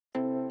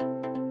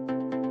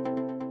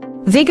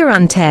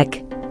Vigorun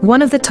Tech,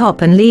 one of the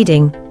top and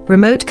leading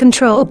remote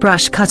control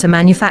brush cutter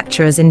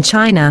manufacturers in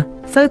China,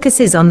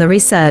 focuses on the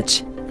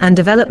research and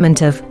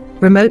development of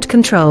remote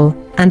control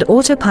and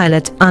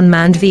autopilot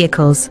unmanned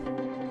vehicles.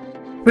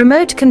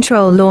 Remote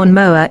control lawn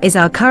mower is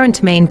our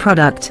current main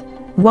product,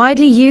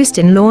 widely used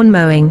in lawn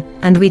mowing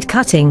and weed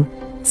cutting,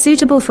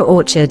 suitable for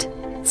orchard,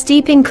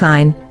 steep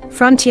incline,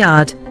 front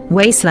yard,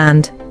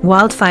 wasteland,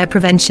 wildfire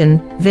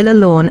prevention, villa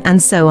lawn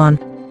and so on.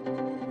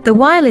 The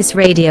wireless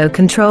radio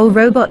control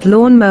robot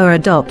lawn mower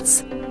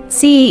adopts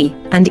CE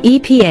and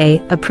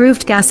EPA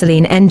approved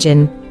gasoline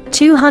engine,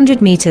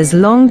 200 meters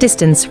long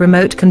distance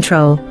remote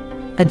control,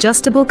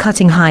 adjustable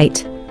cutting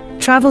height,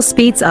 travel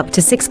speeds up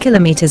to 6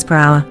 kilometers per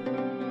hour.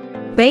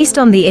 Based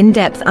on the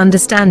in-depth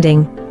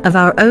understanding of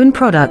our own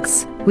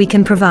products, we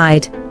can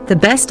provide the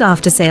best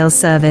after-sales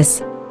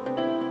service.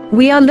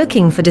 We are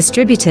looking for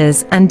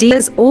distributors and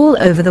dealers all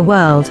over the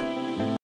world.